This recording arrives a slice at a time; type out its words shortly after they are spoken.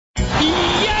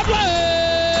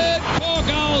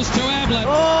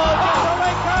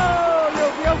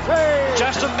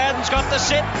off the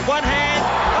set. One hand.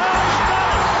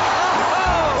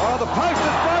 Oh, the post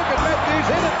is broken. Matthews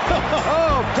hit it.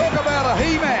 Oh, talk about a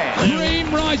he-man.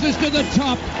 Dream rises to the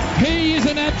top. He is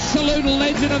an absolute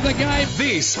legend of the game.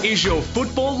 This is your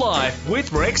Football Life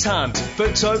with Rex Hunt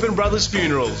for Tobin Brothers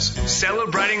Funerals,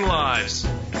 celebrating lives.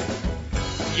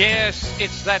 Yes,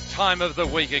 it's that time of the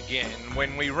week again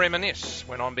when we reminisce,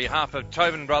 when on behalf of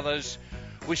Tobin Brothers,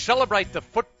 we celebrate the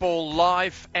football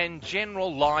life and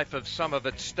general life of some of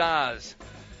its stars.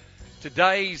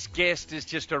 Today's guest is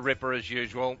just a ripper as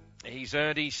usual. He's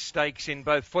earned his stakes in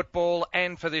both football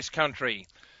and for this country,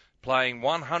 playing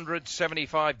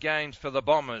 175 games for the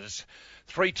Bombers,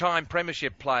 three-time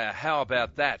premiership player, how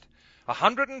about that?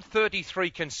 133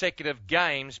 consecutive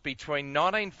games between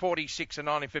 1946 and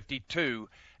 1952,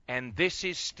 and this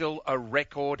is still a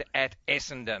record at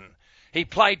Essendon. He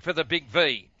played for the Big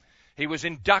V. He was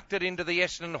inducted into the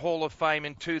Essendon Hall of Fame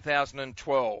in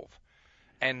 2012.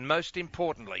 And most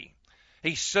importantly,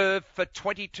 he served for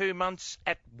 22 months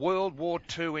at World War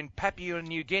II in Papua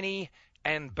New Guinea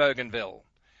and Bougainville.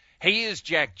 He is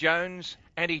Jack Jones,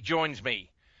 and he joins me.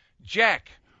 Jack,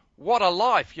 what a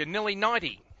life. You're nearly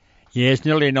 90. Yes,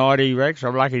 nearly 90, Rex.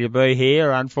 I'm lucky to be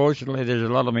here. Unfortunately, there's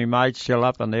a lot of my mates still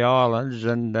up in the islands,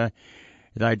 and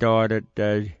they died at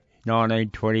 19,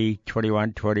 20,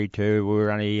 21, 22. We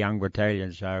were only a young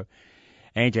battalion, so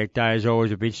Anzac Day is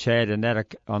always a bit sad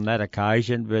on that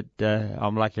occasion, but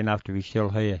I'm lucky enough to be still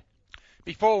here.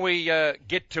 Before we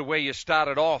get to where you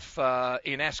started off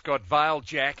in Ascot Vale,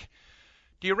 Jack,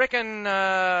 do you reckon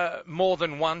more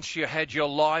than once you had your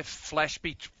life flash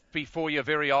before your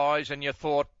very eyes and you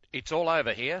thought, it's all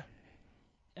over here?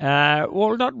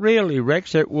 Well, not really,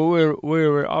 Rex. I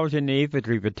was in the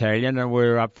infantry battalion, and we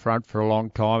were up front for a long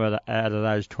time out of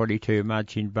those 22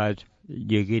 months in both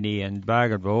New Guinea and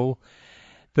Bougainville.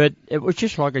 But it was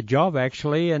just like a job,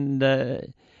 actually, and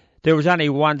there was only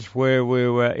once where we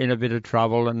were in a bit of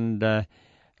trouble, and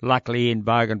luckily in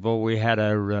Bougainville we had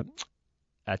a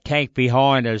tank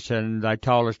behind us, and they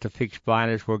told us to fix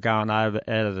bayonets. We're going out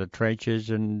of the trenches,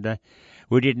 and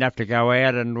we didn't have to go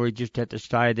out, and we just had to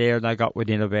stay there, and they got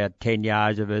within about 10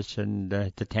 yards of us, and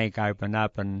the tank opened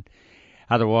up, and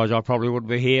otherwise I probably wouldn't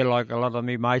be here like a lot of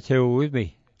my mates who were with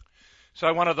me.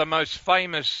 So one of the most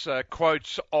famous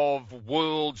quotes of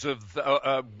Wars of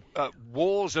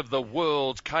the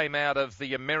World came out of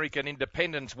the American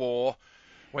Independence War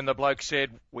when the bloke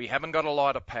said, "We haven't got a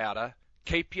lot of powder.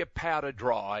 Keep your powder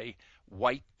dry.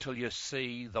 Wait till you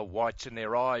see the whites in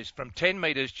their eyes." From 10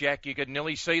 metres, Jack, you could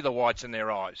nearly see the whites in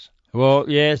their eyes. Well,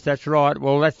 yes, that's right.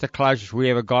 Well, that's the closest we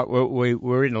ever got. We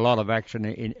were in a lot of action,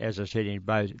 as I said, in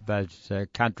both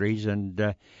countries, and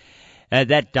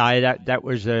that day, that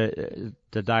was the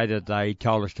day that they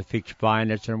told us to fix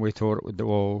bayonets, and we thought,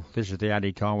 this is the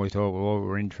only time we thought,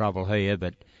 we're in trouble here.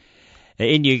 But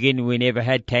in New Guinea, we never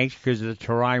had tanks because the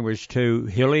terrain was too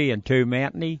hilly and too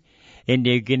mountainy. In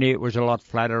New Guinea, it was a lot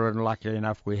flatter, and luckily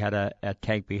enough, we had a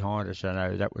tank behind us,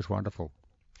 and that was wonderful.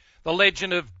 The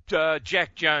legend of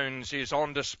Jack Jones is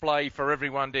on display for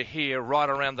everyone to hear right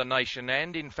around the nation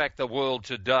and, in fact, the world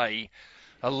today.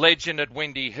 A legend at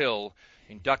Windy Hill,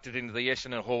 inducted into the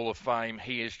Essendon Hall of Fame.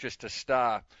 He is just a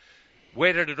star.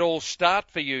 Where did it all start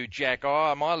for you, Jack?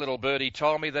 Oh, my little birdie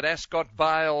told me that Ascot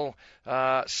Vale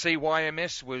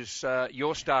CYMS was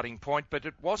your starting point, but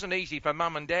it wasn't easy for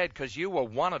Mum and Dad because you were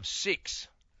one of 6.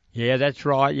 Yeah, that's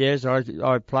right, yes.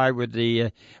 I played with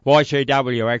the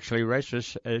YCW, actually, Rex,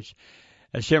 as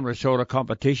a similar sort of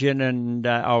competition, and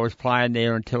I was playing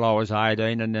there until I was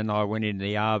 18, and then I went into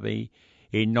the Army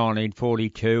in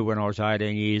 1942 when I was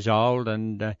 18 years old,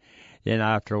 and then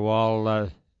after a while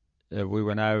we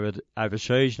went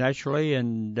overseas, naturally,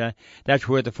 and that's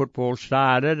where the football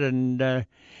started. And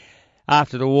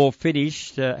after the war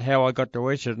finished, how I got to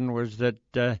Essendon was that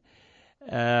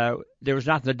there was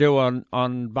nothing to do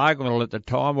on Bougainville at the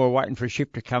time. We were waiting for a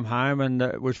ship to come home, and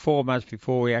it was 4 months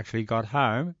before we actually got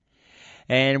home.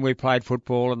 And we played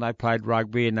football, and they played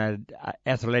rugby, and they had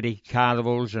athletic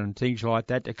carnivals and things like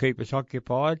that to keep us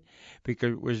occupied,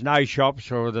 because there was no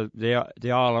shops, or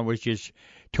the island was just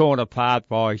torn apart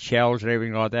by shells and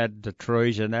everything like that, the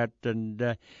trees and that.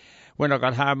 And when I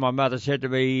got home, my mother said to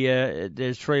me,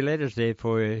 "There's 3 letters there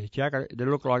for you, Jack. They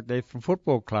look like they're from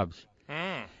football clubs."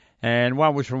 Mm. And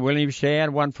one was from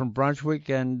Williamstown, one from Brunswick,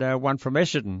 and one from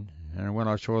Essendon. And when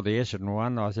I saw the Essendon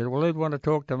one, I said, "Well, who'd want to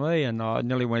talk to me?" And I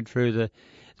nearly went through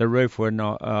the roof when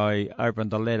I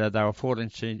opened the letter. They were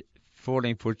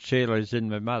 14-foot ceilings in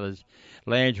my mother's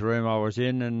lounge room I was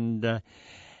in,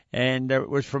 and it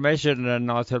was from Essendon.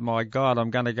 And I thought, my God, I'm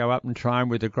going to go up and train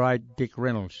with the great Dick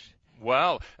Reynolds.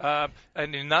 Well,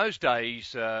 and in those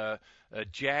days,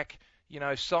 Jack, You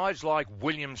know, sides like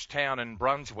Williamstown and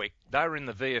Brunswick, they were in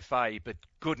the VFA, but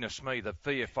goodness me, the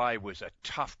VFA was a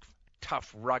tough,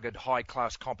 rugged,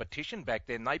 high-class competition back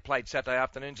then. They played Saturday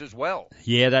afternoons as well.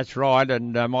 Yeah, that's right.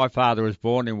 And my father was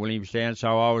born in Williamstown,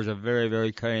 so I was a very,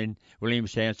 very keen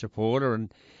Williamstown supporter.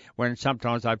 And when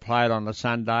sometimes they played on a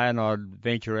Sunday, and I'd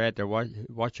venture out to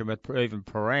watch them at even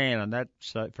Paran, and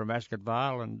that's from Ascot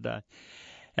Vale.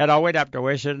 And I went up to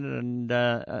Essendon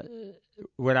and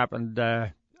went up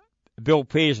and Bill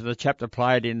Pearson, the chap that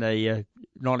played in the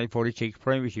 1946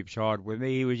 premiership side with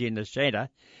me, he was in the centre.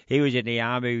 He was in the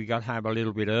army. We got home a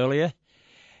little bit earlier,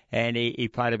 and he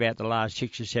played about the last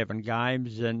 6 or 7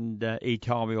 games, and he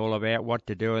told me all about what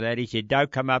to do with that. He said,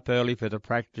 don't come up early for the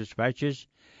practice matches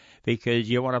because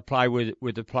you want to play with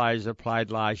the players that played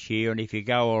last year, and if you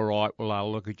go all right, well,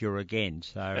 I'll look at you again.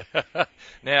 So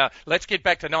Now, let's get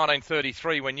back to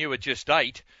 1933 when you were just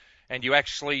 8. And you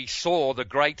actually saw the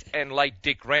great and late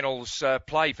Dick Reynolds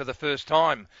play for the first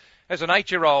time. As an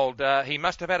 8-year-old, he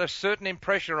must have had a certain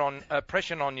impression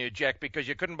on you, Jack, because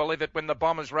you couldn't believe it when the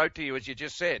Bombers wrote to you, as you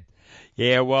just said.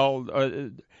 Yeah, well,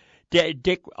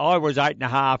 Dick, I was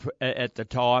 8.5 at the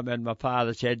time, and my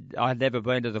father said I'd never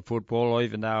been to the football,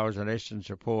 even though I was an Essendon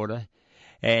supporter,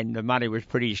 and the money was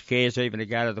pretty scarce even to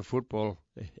go to the football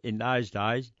in those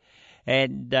days.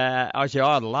 And I said,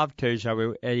 I'd love to.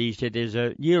 So he said, there's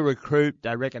a new recruit.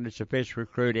 They reckon it's the best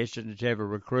recruit Essendon's ever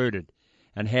recruited.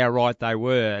 And how right they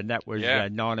were. And that was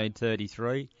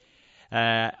 1933.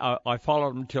 I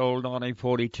followed them until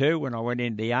 1942 when I went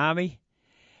into the army.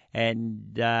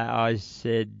 And I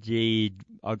said, gee,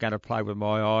 I'm going to play with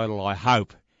my idol, I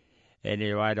hope.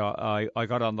 Anyway, I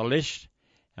got on the list.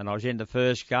 And I was in the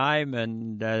first game.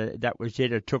 And that was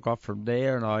it. It took off from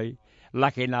there. And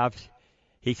lucky enough,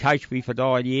 he coached me for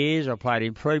 9 years. I played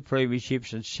in 3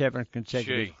 premierships and 7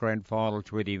 consecutive grand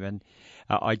finals with him. And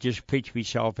I just pitched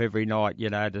myself every night,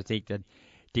 to think that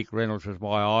Dick Reynolds was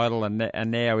my idol. And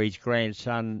now his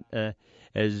grandson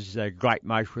is a great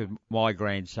mate with my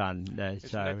grandson.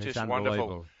 Isn't that just it's unbelievable.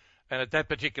 Wonderful? And at that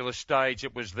particular stage,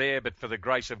 it was there, but for the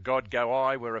grace of God go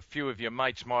I, where a few of your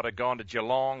mates might have gone to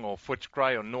Geelong or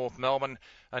Footscray or North Melbourne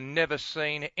and never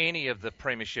seen any of the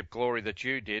premiership glory that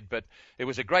you did. But it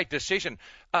was a great decision.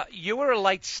 You were a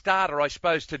late starter, I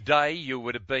suppose. Today you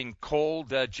would have been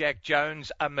called, Jack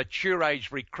Jones, a mature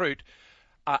age recruit.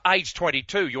 Age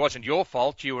 22, it wasn't your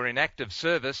fault. You were in active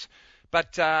service.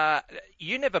 But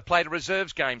you never played a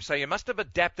reserves game, so you must have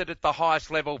adapted at the highest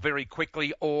level very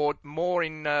quickly, or more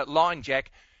in line,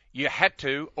 Jack, you had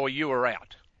to or you were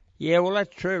out. Yeah, well,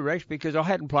 that's true, Rex, because I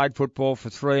hadn't played football for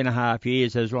 3.5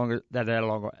 years,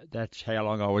 that's how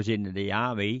long I was in the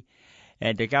army.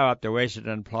 And to go up to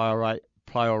Essendon and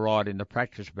play all right in the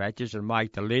practice matches and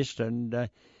make the list, and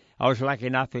I was lucky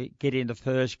enough to get in the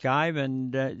first game,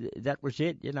 and that was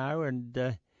it,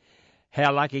 and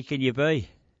how lucky can you be?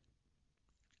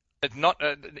 It's not,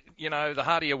 the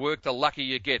harder you work, the luckier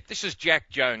you get. This is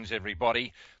Jack Jones,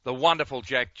 everybody. The wonderful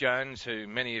Jack Jones, who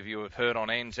many of you have heard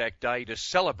on Anzac Day, to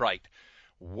celebrate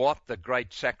what the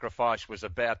great sacrifice was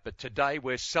about. But today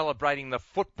we're celebrating the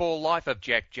football life of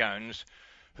Jack Jones,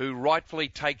 who rightfully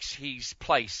takes his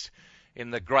place in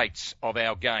the greats of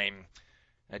our game.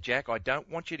 Now, Jack, I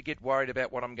don't want you to get worried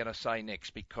about what I'm going to say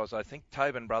next, because I think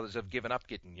Tobin Brothers have given up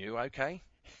getting you, okay?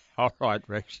 All right,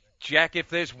 Rex. Jack, if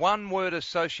there's one word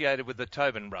associated with the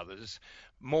Tobin Brothers,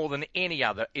 more than any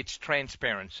other, it's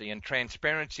transparency. And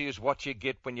transparency is what you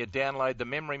get when you download the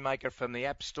Memory Maker from the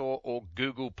App Store or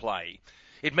Google Play.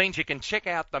 It means you can check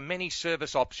out the many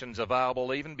service options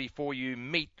available even before you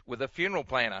meet with a funeral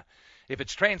planner. If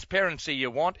it's transparency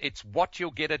you want, it's what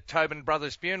you'll get at Tobin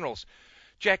Brothers Funerals.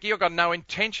 Jack, you've got no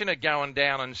intention of going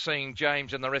down and seeing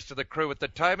James and the rest of the crew at the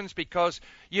Tobins, because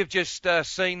you've just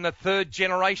seen the third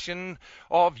generation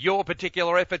of your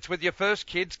particular efforts with your first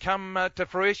kids come to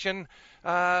fruition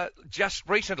just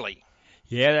recently.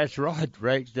 Yeah, that's right,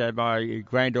 Rex. My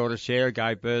granddaughter Sarah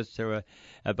gave birth to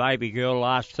a baby girl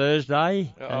last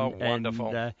Thursday. Oh,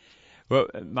 wonderful. Well,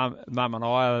 Mum and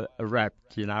I are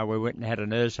wrapped, we went and had a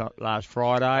nurse last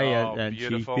Friday, and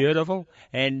beautiful. She's beautiful.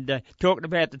 And talking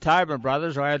about the Tobin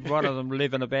Brothers, I had one of them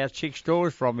living about 6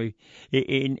 doors from me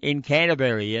in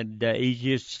Canterbury, and he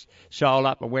just sold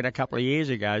up and went a couple of years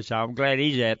ago, so I'm glad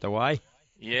he's out the way.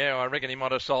 Yeah, I reckon he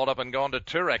might have sold up and gone to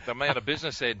Toorak, the amount of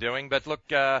business they're doing. But look,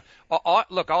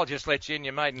 I'll just let you in.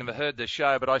 You may never heard the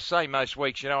show, but I say most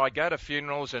weeks, I go to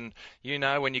funerals, and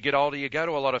when you get older, you go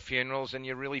to a lot of funerals, and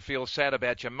you really feel sad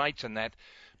about your mates and that.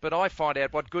 But I find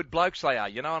out what good blokes they are.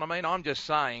 You know what I mean? I'm just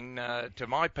saying to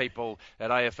my people at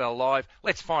AFL Live,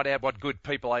 let's find out what good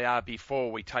people they are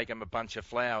before we take them a bunch of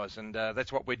flowers, and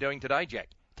that's what we're doing today, Jack.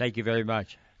 Thank you very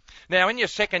much. Now, in your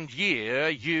second year,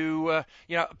 you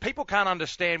know, people can't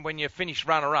understand when you finish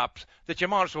runner-up that you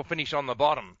might as well finish on the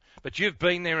bottom. But you've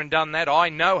been there and done that. I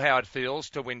know how it feels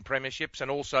to win premierships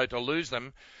and also to lose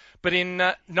them. But in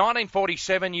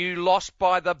 1947, you lost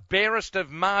by the barest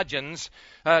of margins,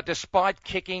 despite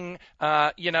kicking,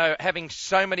 having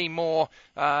so many more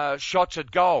shots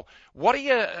at goal. What are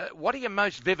your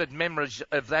most vivid memories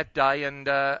of that day? And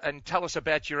tell us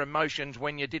about your emotions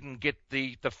when you didn't get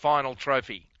the final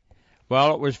trophy.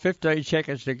 Well, it was 15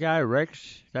 seconds to go,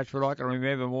 Rex. That's what I can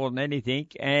remember more than anything.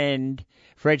 And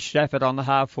Fred Stafford on the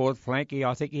half-forward flank.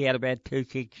 I think he had about 2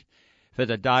 kicks for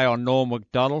the day on Norm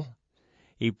MacDonald.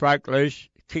 He broke loose,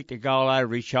 kicked a goal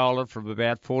over his shoulder from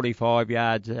about 45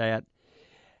 yards out,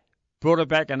 brought it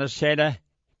back in the centre,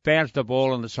 bounced the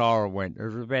ball and the siren went. There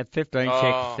was about 15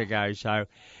 seconds to go. So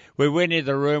we went into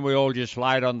the room, we all just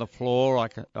laid on the floor.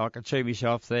 I could see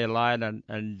myself there laying,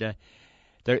 and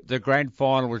the grand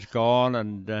final was gone,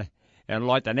 and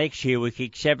like the next year we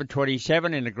kicked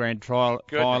 7-27 in the grand final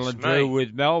and drew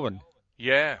with Melbourne.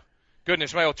 Yeah.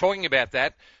 Goodness me, well, talking about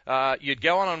that, you'd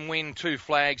go on and win 2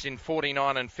 flags in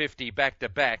 49 and 50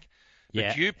 back-to-back. But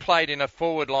Yeah. you played in a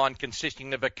forward line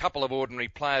consisting of a couple of ordinary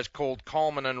players called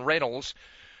Coleman and Reynolds,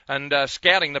 and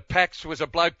scouting the packs was a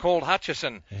bloke called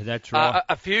Hutchison. Yeah, that's right.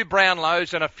 A few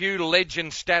Brownlows and a few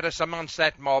legend status amongst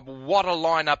that mob. What a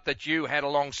lineup that you had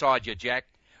alongside you, Jack.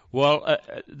 Well,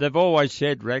 they've always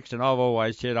said, Rex, and I've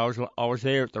always said I was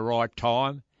there at the right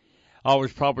time. I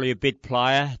was probably a bit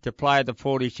player to play the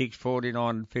 46,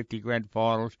 49 and 50 grand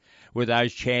finals with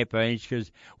those champions,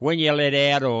 because when you let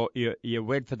out or you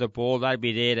went for the ball, they'd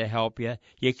be there to help you.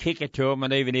 You kick it to them,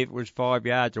 and even if it was 5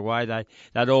 yards away,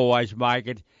 they'd always make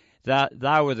it.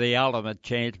 They were the ultimate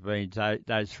champions,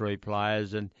 those 3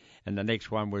 players, and the next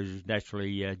one was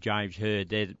naturally James Hird.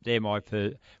 They're my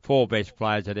 4 best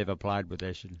players that ever played with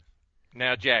Essendon.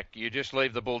 Now, Jack, you just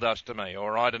leave the Bulldogs to me, all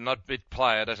right? A not-bit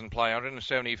player doesn't play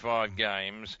 175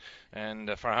 games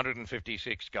and for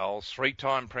 156 goals,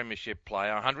 3-time premiership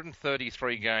player,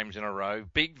 133 games in a row,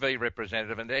 Big V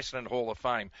representative and Essendon Hall of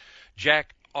Fame.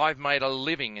 Jack, I've made a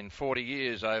living in 40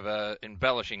 years over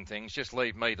embellishing things. Just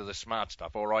leave me to the smart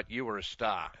stuff, all right? You were a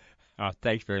star. Oh,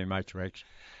 thanks very much, Rex.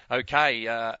 Okay,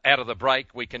 out of the break,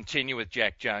 we continue with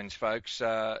Jack Jones, folks,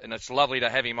 and it's lovely to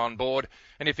have him on board.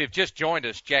 And if you've just joined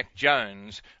us, Jack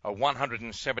Jones, a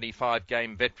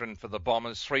 175-game veteran for the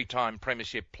Bombers, 3-time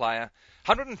premiership player,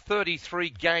 133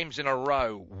 games in a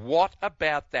row. What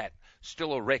about that?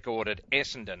 Still a record at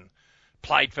Essendon.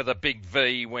 Played for the Big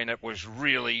V when it was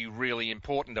really, really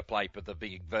important to play for the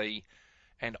Big V,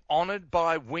 and honoured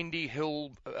by Windy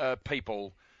Hill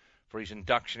people for his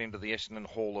induction into the Essendon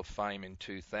Hall of Fame in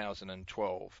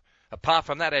 2012. Apart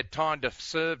from that, had time to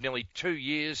serve nearly 2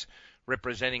 years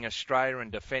representing Australia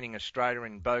and defending Australia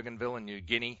in Bougainville and New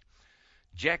Guinea.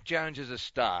 Jack Jones is a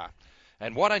star.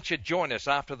 And why don't you join us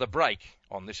after the break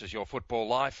on This Is Your Football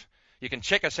Life? You can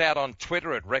check us out on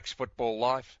Twitter at Rex Football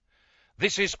Life.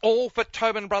 This is all for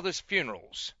Tobin Brothers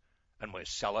Funerals, and we're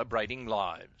celebrating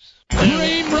lives.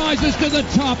 Dream rises to the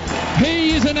top.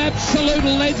 He is an absolute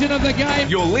legend of the game.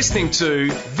 You're listening to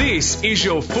This Is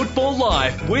Your Football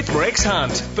Life with Rex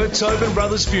Hunt for Tobin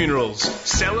Brothers Funerals,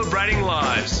 celebrating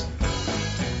lives.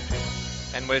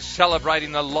 And we're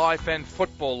celebrating the life and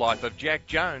football life of Jack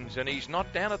Jones, and he's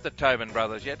not down at the Tobin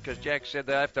Brothers yet because Jack said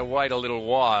they have to wait a little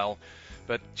while.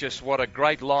 But just what a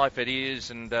great life it is,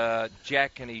 and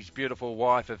Jack and his beautiful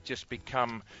wife have just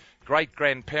become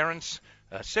great-grandparents.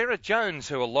 Sarah Jones,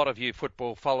 who a lot of you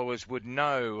football followers would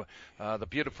know, the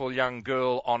beautiful young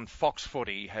girl on Fox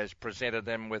Footy, has presented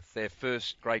them with their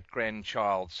first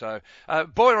great-grandchild. So,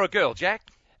 boy or a girl, Jack?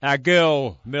 A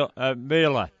girl,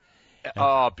 Mila.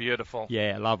 Oh, beautiful.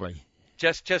 Yeah, lovely.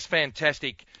 Just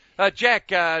fantastic. Jack,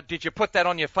 did you put that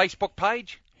on your Facebook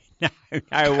page? No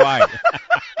way.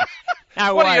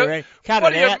 No way, Rick. Cut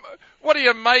it out. What do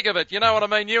you make of it? You know what I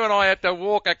mean? You and I had to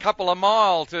walk a couple of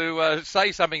miles to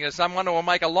say something to someone, or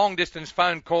make a long-distance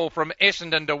phone call from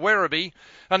Essendon to Werribee,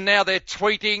 and now they're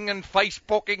tweeting and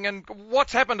Facebooking, and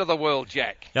what's happened to the world,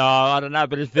 Jack? Oh, I don't know,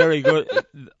 but it's very good.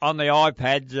 On the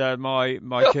iPads,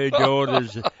 my 2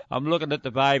 daughters, I'm looking at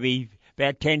the baby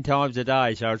about 10 times a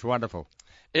day, so it's wonderful.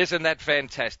 Isn't that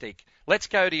fantastic? Let's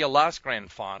go to your last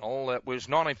grand final. It was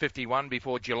 1951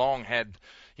 before Geelong had,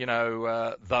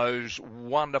 those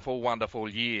wonderful, wonderful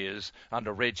years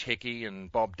under Reg Hickey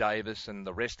and Bob Davis and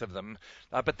the rest of them.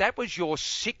 But that was your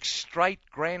 6th straight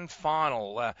grand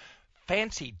final.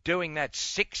 Fancy doing that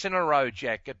 6 in a row,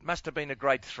 Jack. It must have been a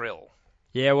great thrill.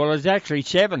 Yeah, well, it's actually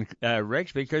 7,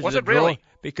 Rex, because Was of the it really?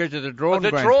 because of the drawn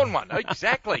The grand. drawn one,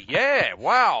 exactly. Yeah,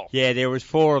 wow. Yeah, there was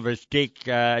 4 of us: Dick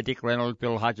Reynolds,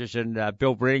 Bill Hutchison,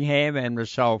 Bill Brittingham, and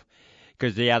myself.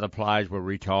 Because the other players were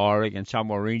retiring and some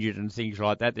were injured and things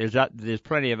like that. There's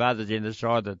plenty of others in the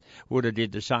side that would have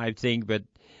did the same thing, but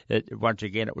once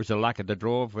again, it was the luck of the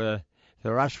draw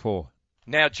for us 4.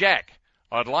 Now, Jack,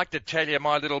 I'd like to tell you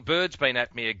my little bird's been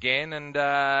at me again, and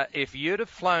if you'd have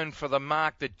flown for the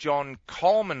mark that John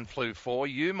Coleman flew for,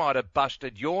 you might have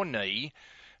busted your knee,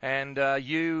 and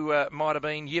you might have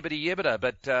been yibbity-yibbita,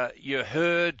 but you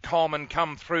heard Coleman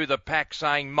come through the pack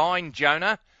saying, "Mine,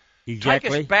 Jonah."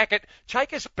 Exactly.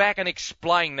 Take us back and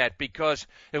explain that, because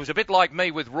it was a bit like me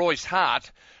with Royce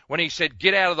Hart when he said,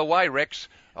 "Get out of the way, Rex."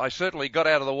 I certainly got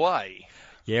out of the way.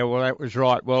 Yeah, well, that was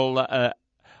right. Well,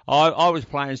 I was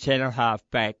playing centre-half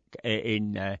back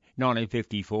in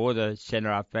 1954. The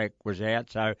centre-half back was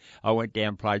out, so I went down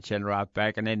and played centre-half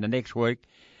back, and then the next week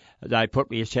they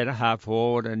put me a centre-half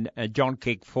forward, and John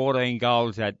kicked 14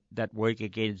 goals that week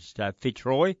against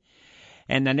Fitzroy.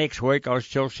 And the next week I was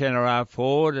still centre-half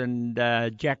forward, and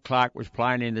Jack Clark was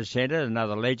playing in the centre,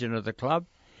 another legend of the club.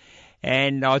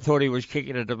 And I thought he was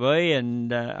kicking it to me,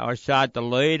 and I started to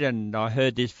lead, and I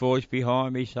heard this voice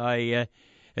behind me say,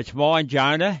 "It's mine,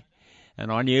 Jonah."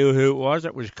 And I knew who it was.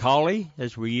 It was Coley,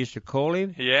 as we used to call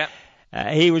him. Yeah.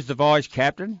 He was the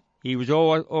vice-captain. He was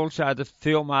also the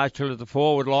field marshal of the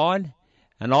forward line.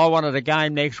 And I wanted a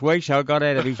game next week, so I got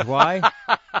out of his way.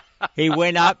 He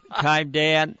went up, came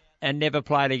down, and never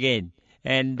played again.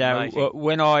 And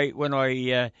when I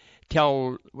do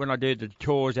the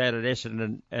tours out at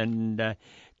Essendon and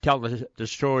tell the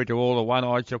story to all the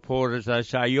one-eyed supporters, they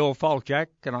say, "Your fault, Jack."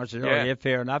 And I said, "Oh, yeah,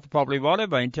 fair enough. It probably might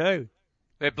have been too."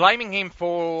 They're blaming him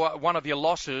for one of your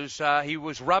losses. He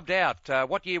was rubbed out.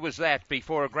 What year was that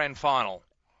before a grand final?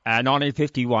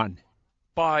 1951.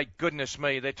 By goodness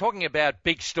me, they're talking about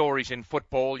big stories in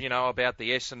football, you know, about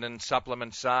the Essendon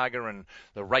supplement saga and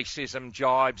the racism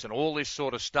jibes and all this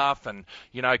sort of stuff and,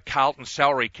 you know, Carlton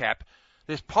salary cap.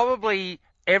 There's probably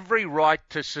every right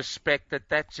to suspect that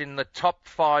that's in the top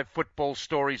 5 football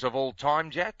stories of all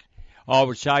time, Jack? I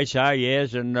would say so,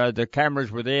 yes, and the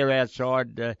cameras were there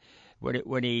outside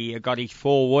when he got his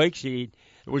 4 weeks. It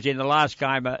was in the last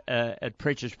game at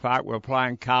Princes Park. We were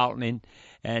playing Carlton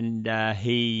and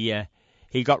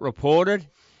he got reported,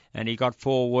 and he got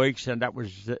 4 weeks, and that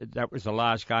was the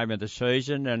last game of the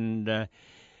season, and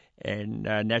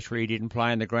naturally he didn't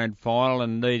play in the grand final,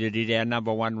 and neither did our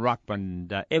number 1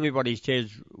 ruckman. Everybody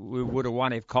says we would have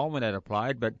won if Coleman had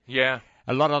played, but yeah,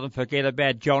 a lot of them forget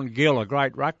about John Gill, a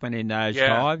great ruckman in those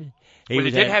times. You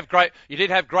did have great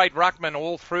ruckmen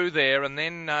all through there, and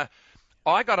then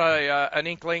I got an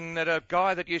inkling that a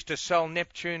guy that used to sell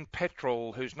Neptune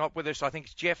petrol, who's not with us, I think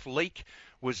it's Jeff Leake,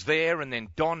 was there, and then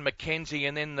Don McKenzie,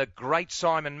 and then the great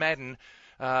Simon Madden.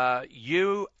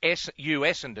 You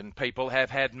Essendon people have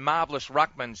had marvellous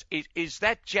ruckmans. Is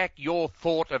that, Jack, your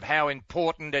thought of how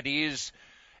important it is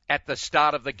at the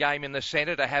start of the game in the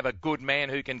centre to have a good man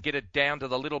who can get it down to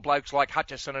the little blokes like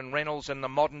Hutchison and Reynolds and the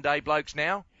modern-day blokes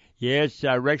now? Yes,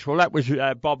 Rex. Well, that was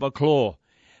Bob McClure.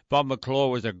 Bob McClure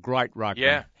was a great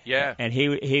ruckman. Yeah. And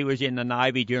he was in the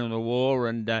Navy during the war,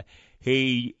 and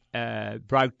he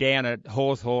broke down at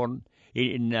Hawthorn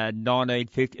in early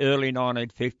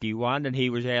 1951, and he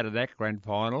was out of that grand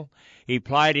final. He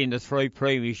played in the 3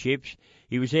 premierships.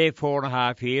 He was there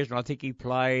 4.5 years, and I think he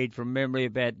played, from memory,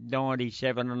 about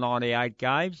 97 or 98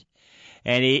 games.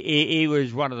 And he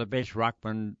was one of the best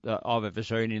ruckmen I've ever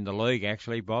seen in the league,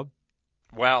 actually, Bob.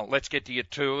 Well, let's get to your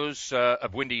tours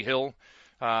of Windy Hill.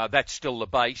 That's still the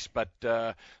base, but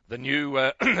the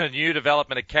new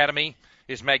Development Academy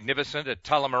is magnificent at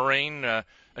Tullamarine.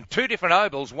 And 2 different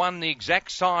ovals, one the exact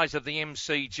size of the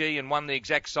MCG and one the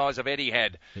exact size of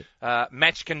Etihad.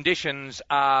 Match conditions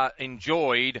are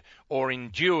enjoyed or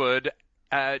endured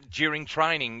during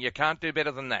training. You can't do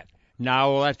better than that.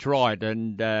 No, well, that's right.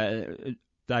 And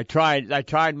they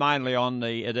tried mainly on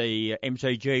the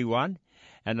MCG one.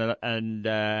 And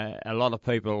a lot of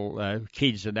people,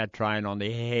 kids and that, train on the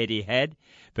Etihad.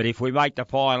 But if we make the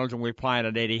finals and we're playing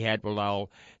at Etihad,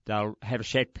 well, they'll have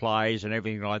set plays and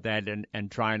everything like that and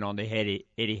train on the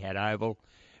Etihad Oval.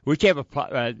 Whichever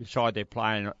side they're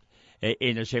playing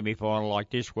in a semi-final like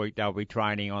this week, they'll be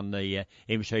training on the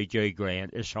MCG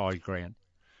ground, size ground.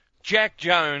 Jack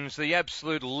Jones, the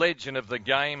absolute legend of the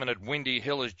game, and at Windy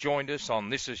Hill has joined us on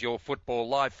This Is Your Football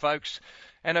Live, folks.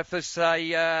 And if there's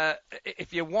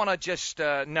if you want to just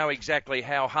know exactly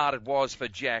how hard it was for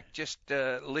Jack, just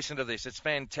listen to this. It's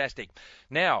fantastic.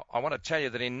 Now, I want to tell you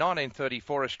that in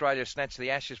 1934, Australia snatched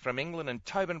the ashes from England, and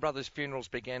Tobin Brothers Funerals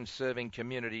began serving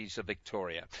communities of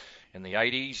Victoria. In the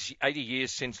 80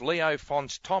 years since Leo,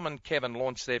 Fons, Tom and Kevin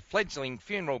launched their fledgling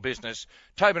funeral business,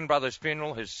 Tobin Brothers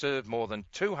Funeral has served more than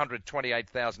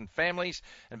 228,000 families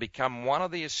and become one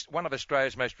of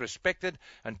Australia's most respected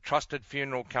and trusted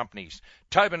funeral companies.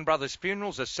 Tobin Brothers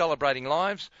Funerals are celebrating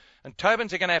lives, and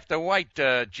Tobins are going to have to wait,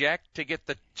 Jack, to get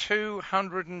the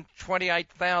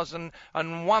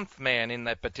 228,001th man in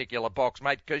that particular box,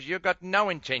 mate, because you've got no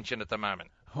intention at the moment.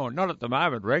 Oh, not at the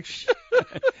moment, Rex.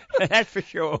 That's for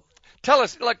sure. Tell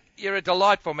us, look, you're a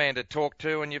delightful man to talk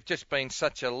to, and you've just been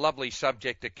such a lovely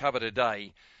subject to cover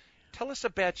today. Tell us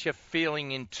about your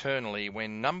feeling internally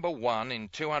when, number one, in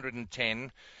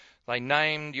 210, they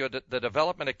named the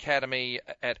Development Academy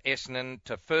at Essendon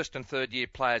to first and third year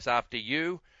players after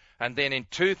you, and then in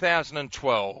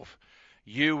 2012,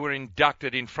 you were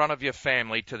inducted in front of your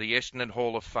family to the Essendon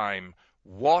Hall of Fame.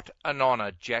 What an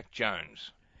honour, Jack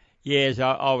Jones. Yes,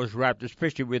 I was rapt,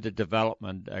 especially with the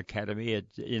Development Academy.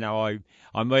 I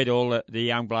meet all the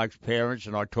young blokes' parents,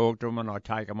 and I talk to them, and I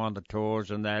take them on the tours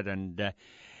and that, and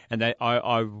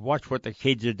I watch what the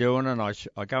kids are doing, and I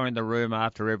go in the room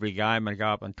after every game and go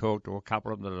up and talk to a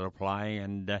couple of them that are playing,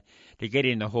 and to get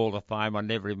in the Hall of Fame, I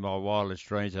never in my wildest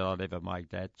dreams that I'd ever make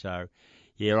that. So,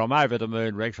 yeah, I'm over the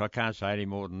moon, Rex. I can't say any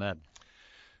more than that.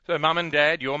 So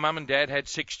your mum and dad had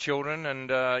 6 children, and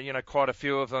quite a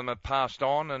few of them have passed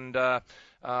on, and but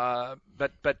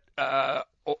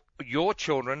your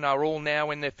children are all now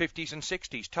in their 50s and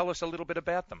 60s. Tell us a little bit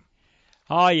about them.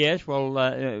 Oh yes, well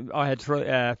I had 3.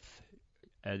 The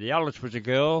eldest was a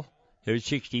girl who's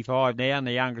 65 now, and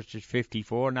the youngest is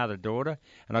 54, another daughter,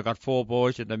 and I got 4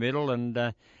 boys in the middle,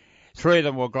 and 3 of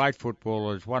them were great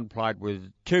footballers. 2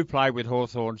 played with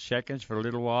Hawthorn seconds for a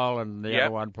little while, and the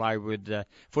other one played with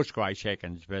Footscray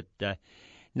seconds. But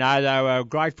no, they were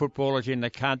great footballers in the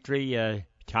country.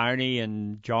 Tony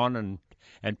and John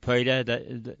and Peter,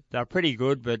 they're pretty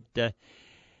good, but they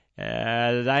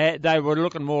were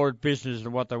looking more at business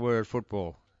than what they were at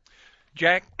football.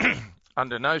 Jack,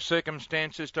 under no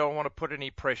circumstances do I want to put any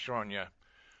pressure on you.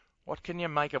 What can you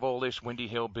make of all this Windy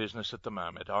Hill business at the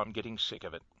moment? I'm getting sick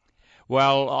of it.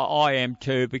 Well, I am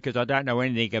too, because I don't know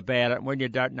anything about it. When you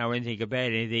don't know anything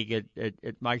about anything,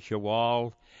 it makes you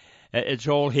wild. It's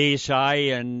all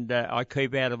hearsay, and I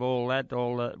keep out of all that.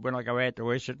 When I go out to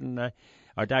Essendon,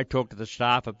 I don't talk to the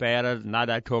staff about it, and they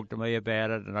don't talk to me about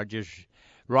it, and I just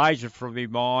raise it from my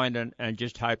mind and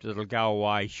just hope that it'll go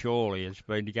away. Surely it's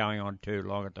been going on too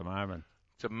long at the moment.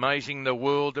 It's amazing the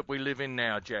world that we live in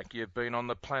now, Jack. You've been on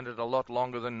the planet a lot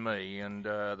longer than me, and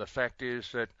the fact is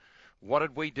that what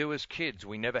did we do as kids?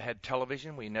 We never had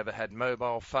television, we never had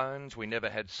mobile phones, we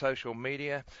never had social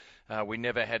media, we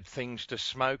never had things to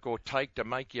smoke or take to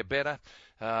make you better.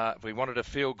 If we wanted to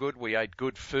feel good, we ate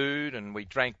good food, and we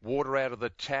drank water out of the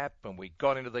tap, and we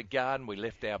got into the garden, we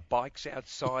left our bikes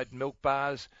outside milk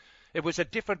bars. It was a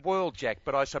different world, Jack,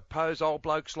 but I suppose old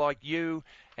blokes like you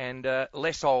and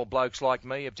less old blokes like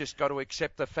me have just got to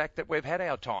accept the fact that we've had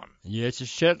our time. Yes,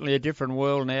 it's certainly a different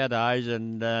world nowadays,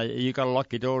 and you've got to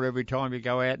lock your door every time you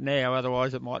go out now,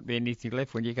 otherwise it might be anything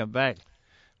left when you come back.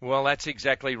 Well, that's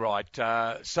exactly right.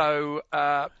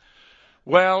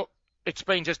 Well, it's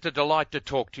been just a delight to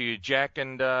talk to you, Jack,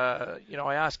 and, I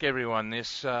ask everyone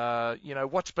this,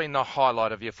 what's been the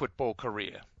highlight of your football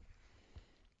career?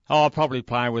 Oh, probably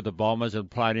playing with the Bombers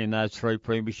and playing in those 3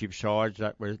 premiership sides.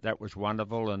 That was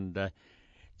wonderful. And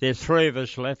there's 3 of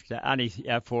us left, only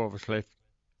 4 of us left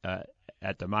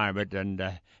at the moment. And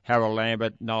Harold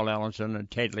Lambert, Noel Allenson, and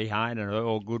Ted Lehane, and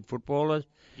all good footballers.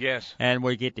 Yes. And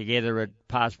we get together at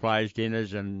past players'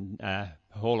 dinners and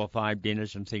Hall of Fame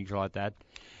dinners and things like that.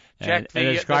 Jack, and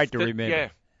it's great to remember. Yeah,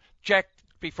 Jack,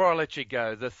 before I let you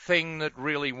go, the thing that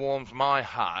really warms my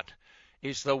heart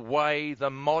is the way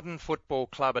the modern football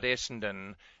club at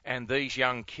Essendon and these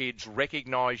young kids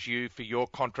recognise you for your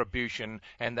contribution,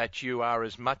 and that you are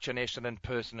as much an Essendon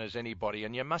person as anybody,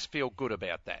 and you must feel good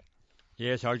about that.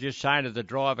 Yes, I was just saying to the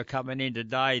driver coming in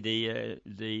today,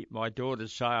 my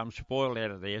daughters say I'm spoiled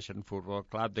out of the Essendon Football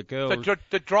Club. The girls...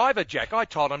 The driver, Jack, I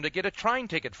told him to get a train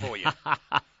ticket for you.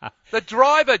 The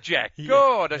driver, Jack,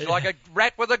 God, it's like a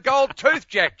rat with a gold tooth,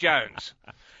 Jack Jones.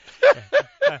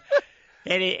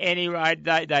 Anyway,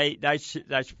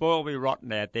 they spoil me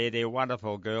rotten out there. They're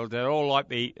wonderful girls. They're all like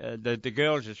me. The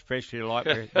girls especially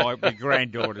like my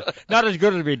granddaughters. Not as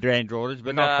good as my granddaughters,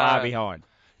 but not far behind.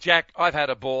 Jack, I've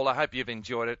had a ball. I hope you've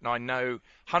enjoyed it. And I know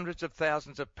hundreds of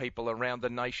thousands of people around the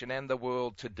nation and the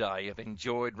world today have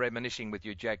enjoyed reminiscing with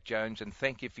you, Jack Jones. And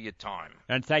thank you for your time.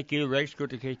 And thank you, Rex.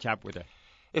 Good to catch up with you.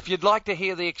 If you'd like to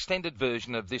hear the extended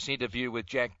version of this interview with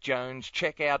Jack Jones,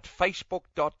 check out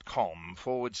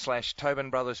facebook.com/Tobin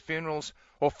Brothers Funerals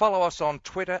or follow us on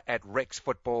Twitter at Rex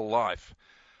Football Life.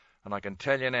 And I can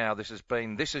tell you now, this is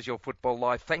your Football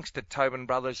Life, thanks to Tobin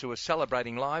Brothers who are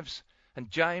celebrating lives.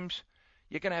 And James,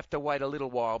 you're going to have to wait a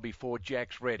little while before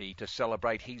Jack's ready to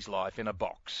celebrate his life in a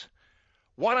box.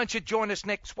 Why don't you join us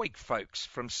next week, folks,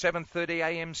 from 7:30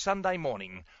 a.m. Sunday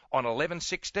morning on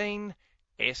 1116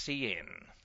 SEN.